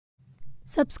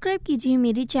Subscribe कीजिए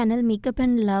मेरे channel makeup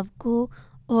and love को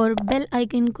और बेल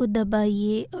आइकन को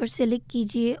दबाइए और सेलेक्ट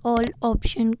कीजिए ऑल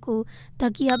ऑप्शन को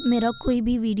ताकि आप मेरा कोई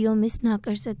भी वीडियो मिस ना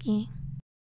कर सकें।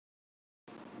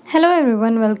 Hello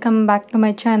everyone, welcome back to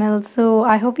my channel. So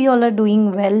I hope you all are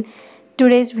doing well.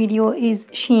 Today's video is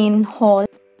SHEIN haul.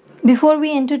 Before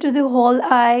we enter to the haul,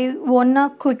 I wanna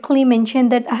quickly mention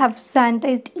that I have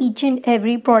sanitized each and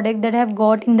every product that I have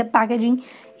got in the packaging,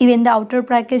 even the outer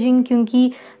packaging, क्योंकि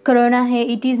corona है,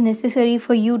 it is necessary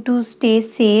for you to stay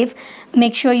safe.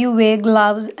 Make sure you wear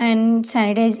gloves and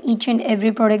sanitize each and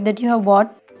every product that you have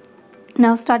bought.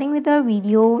 Now starting with our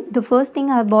video, the first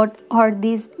thing I bought are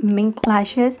these mink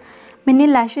lashes. मैंने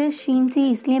lashes शीन से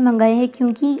इसलिए मंगाए हैं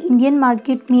क्योंकि Indian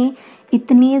market में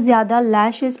इतने ज़्यादा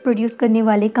lashes produce करने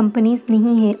वाले कंपनीज़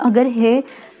नहीं है, अगर है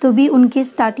तो भी उनके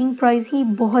स्टार्टिंग प्राइस ही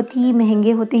बहुत ही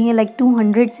महंगे होते हैं, लाइक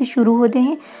 200 से शुरू होते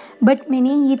हैं। बट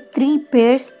मैंने ये 3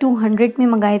 पेयर्स 200 में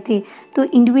मंगाए थे, तो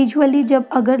इंडिविजुअली जब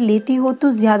अगर लेते हो तो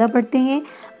ज़्यादा पड़ते हैं,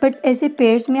 बट ऐसे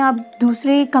पेयर्स में आप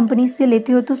दूसरे कंपनी से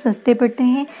लेते हो तो सस्ते पड़ते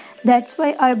हैं। That's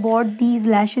why I bought these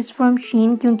lashes from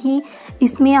शीन, क्योंकि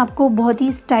इसमें आपको बहुत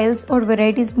ही स्टाइल्स और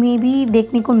वेराइटीज़ में भी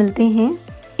देखने को मिलते हैं।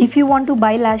 If you want to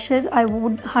buy lashes, I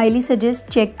would highly suggest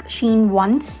check SHEIN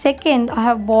once. Second, I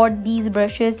have bought these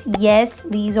brushes. Yes,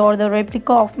 these are the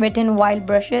replica of Wet n Wild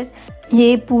brushes.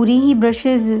 ये पूरी ही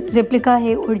brushes replica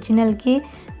है original के।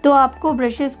 तो आपको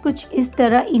brushes कुछ इस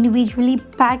तरह individually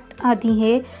packed आती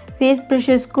है। फेस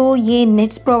ब्रशेस को ये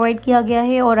नेट्स प्रोवाइड किया गया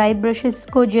है और आई ब्रशेस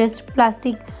को जस्ट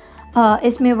प्लास्टिक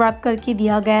इसमें रैप करके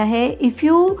दिया गया है। If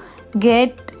you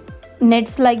get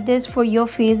nets like this for your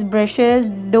face brushes,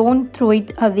 don't throw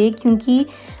it away, क्योंकि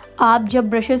आप जब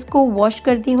ब्रशेस को वॉश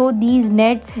करते हो, these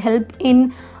nets help in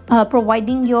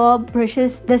providing your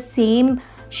brushes the same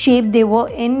shape they were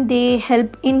in. They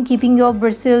help in keeping your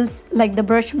bristles, like the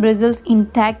brush bristles,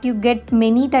 intact. You get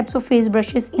many types of face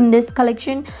brushes in this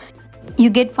collection. You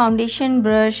get foundation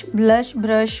brush, blush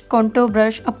brush, contour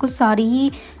brush. आपको सारी ही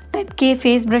type के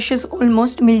face brushes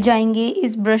almost मिल जाएंगे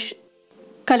इस brush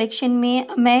collection में।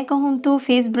 मैं कहूँ तो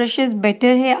face brushes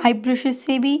better है, आई ब्रशेस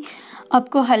से भी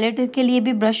आपको हाइलाइटर के लिए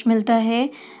भी ब्रश मिलता है।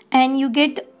 And you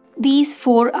get these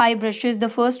 4 eye brushes. The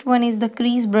first one is the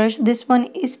crease brush. This one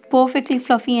is perfectly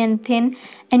fluffy and thin,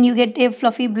 and you get a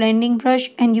fluffy blending brush,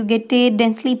 and you get a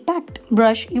densely packed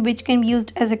brush which can be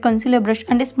used as a concealer brush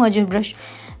and a smudger brush.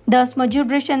 The smudger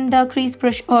brush and the crease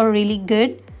brush are really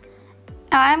good.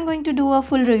 I am going to do a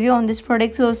full review on this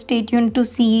product, so stay tuned to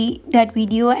see that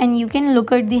video, and you can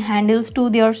look at the handles too.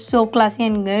 They are so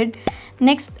classy and good.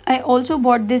 Next, I also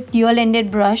bought this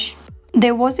dual-ended brush.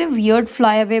 There was a weird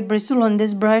flyaway bristle on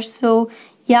this brush, so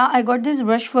yeah, I got this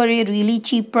brush for a really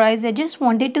cheap price. I just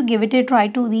wanted to give it a try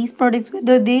to these products,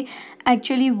 whether they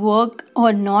actually work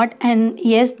or not. And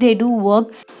yes, they do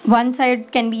work. One side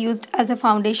can be used as a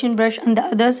foundation brush and the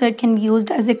other side can be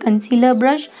used as a concealer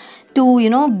brush to,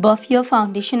 you know, buff your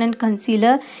foundation and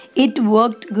concealer. It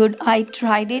worked good. I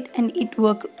tried it and it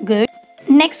worked good.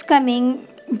 Next coming,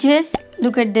 just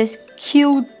look at this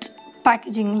cute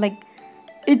packaging. Like,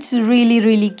 it's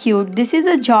really cute. This is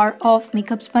a jar of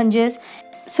makeup sponges.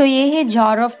 So ये है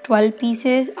jar of 12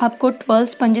 pieces. आपको 12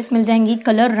 sponges मिल जाएंगी।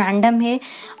 Colour random है,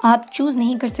 आप choose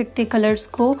नहीं कर सकते colours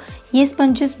को। ये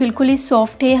स्पंजेस बिल्कुल ही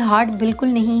सॉफ्ट है, हार्ड बिल्कुल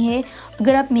नहीं है।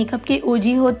 अगर आप मेकअप के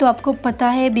ओजी हो तो आपको पता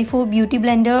है, बिफोर ब्यूटी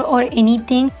ब्लेंडर और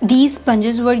anything, these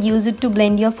sponges were used to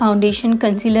blend your foundation,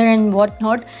 concealer and what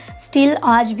not. Still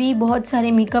आज भी बहुत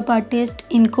सारे मेकअप आर्टिस्ट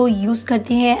इनको यूज़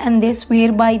करते हैं and they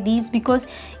swear by these, because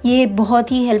ये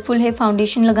बहुत ही हेल्पफुल है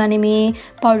फाउंडेशन लगाने में,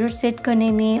 पाउडर सेट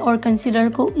करने में और कंसीलर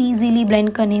को ईजीली ब्लेंड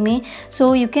करने में।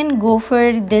 So you can go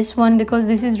for this one because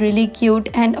this is really cute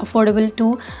and affordable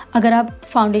to. अगर आप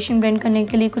फाउंडेशन ब्लेंड करने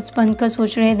के लिए कुछ स्पंज का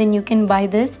सोच रहे हैं, then you can by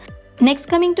this. Next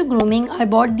coming to grooming, I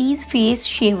bought these face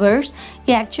shavers.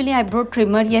 ये एक्चुअली आईब्रो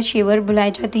ट्रिमर या शेवर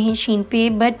बुलाए जाते हैं शीन पे,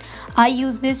 but I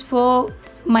use this for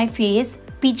my face.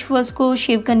 Peach फर्स को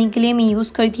शेव करने के लिए मैं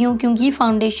यूज़ करती हूँ, क्योंकि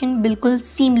फाउंडेशन बिल्कुल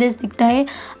सीमलेस दिखता है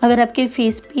अगर आपके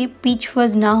फेस पे पीच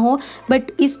फर्स ना हो।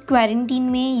 बट इस क्वारंटीन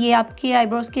में ये आपके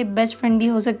आईब्रोज के बेस्ट फ्रेंड भी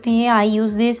हो सकते हैं। आई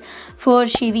use this for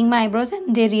shaving my eyebrows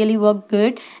and they really work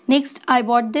good. Next, I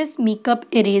bought this makeup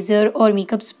eraser और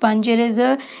makeup sponge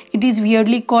eraser. It is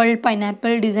weirdly called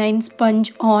pineapple design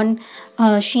sponge on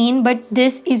sheen, but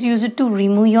this is used to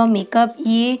remove your makeup.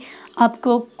 ये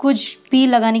आपको कुछ भी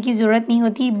लगाने की ज़रूरत नहीं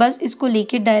होती, बस इसको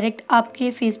लेके डायरेक्ट आपके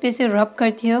फेस पे से रब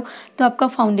करते हो तो आपका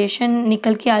फाउंडेशन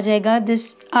निकल के आ जाएगा. This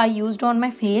I used on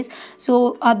my face,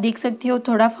 सो आप देख सकते हो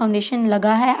थोड़ा फाउंडेशन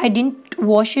लगा है. I didn't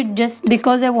wash it just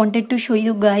because I wanted to show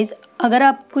you guys. अगर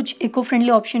आप कुछ इको फ्रेंडली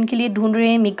ऑप्शन के लिए ढूंढ रहे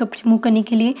हैं मेकअप रिमूव करने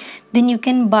के लिए, then you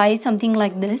can buy something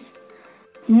like this.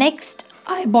 Next,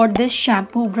 I bought this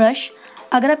shampoo brush.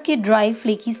 अगर आपके ड्राई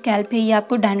फ्लेकी स्कैल्प है या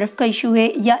आपको डैंड्रफ का इशू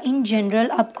है या इन जनरल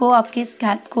आपको आपके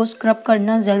स्कैल्प को स्क्रब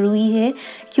करना ज़रूरी है,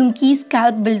 क्योंकि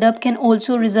scalp buildup can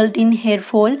also result in hair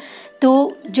fall.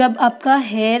 तो जब आपका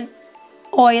हेयर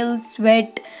ऑयल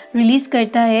स्वेट रिलीज़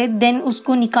करता है देन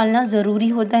उसको निकालना ज़रूरी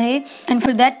होता है। And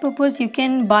for that purpose you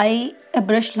can buy a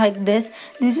brush like this.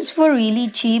 This is for really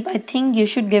cheap. I think you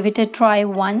should give it a try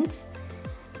once.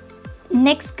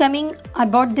 Next coming, I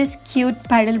bought this cute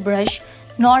paddle brush.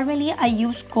 Normally I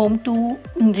use comb to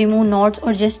remove knots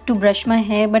or just to brush my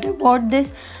hair, but I bought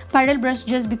this paddle brush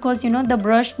just because you know the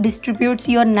brush distributes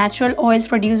your natural oils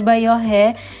produced by your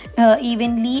hair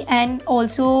evenly, and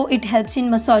also it helps in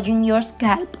massaging your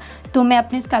scalp. तो मैं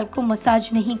अपने scalp को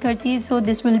massage नहीं करती, so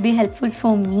this will be helpful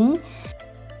for me.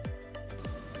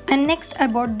 And next I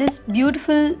bought this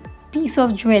beautiful piece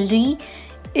of jewelry.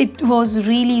 It was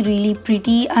really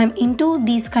pretty. I'm into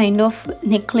these kind of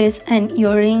necklace and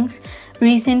earrings.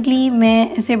 Recently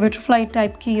मैं ऐसे butterfly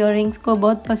type के earrings को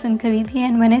बहुत पसंद करी थी,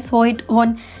 and when I saw it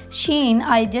on SHEIN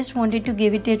I just wanted to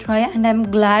give it a try and I'm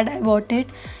glad I bought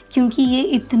it, क्योंकि ये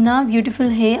इतना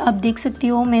beautiful है। आप देख सकती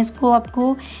हो, मैं इसको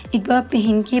आपको एक बार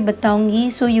पहन के बताऊंगी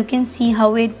so you can see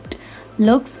how it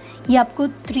looks. ये आपको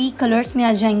 3 कलर्स में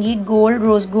आ जाएंगी, gold,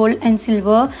 rose gold and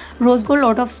silver. Rose gold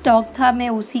out of stock था, मैं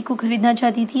उसी को ख़रीदना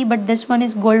चाहती थी, but this one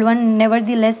is gold one.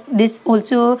 नेवरदीलेस this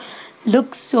also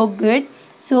looks so good,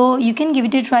 so you can give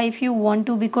it A try if you want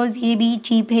to, because ये भी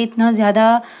cheap है, इतना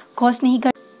ज़्यादा कॉस्ट नहीं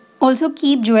कर। Also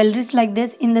keep jewelleries like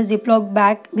this in the ziplock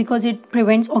bag because it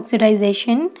prevents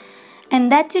oxidisation.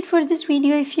 And that's it for this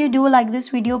video. If you do like this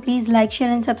video, please like, share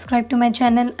and subscribe to my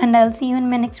channel, and I'll see you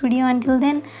in my next video. Until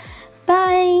then,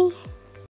 bye.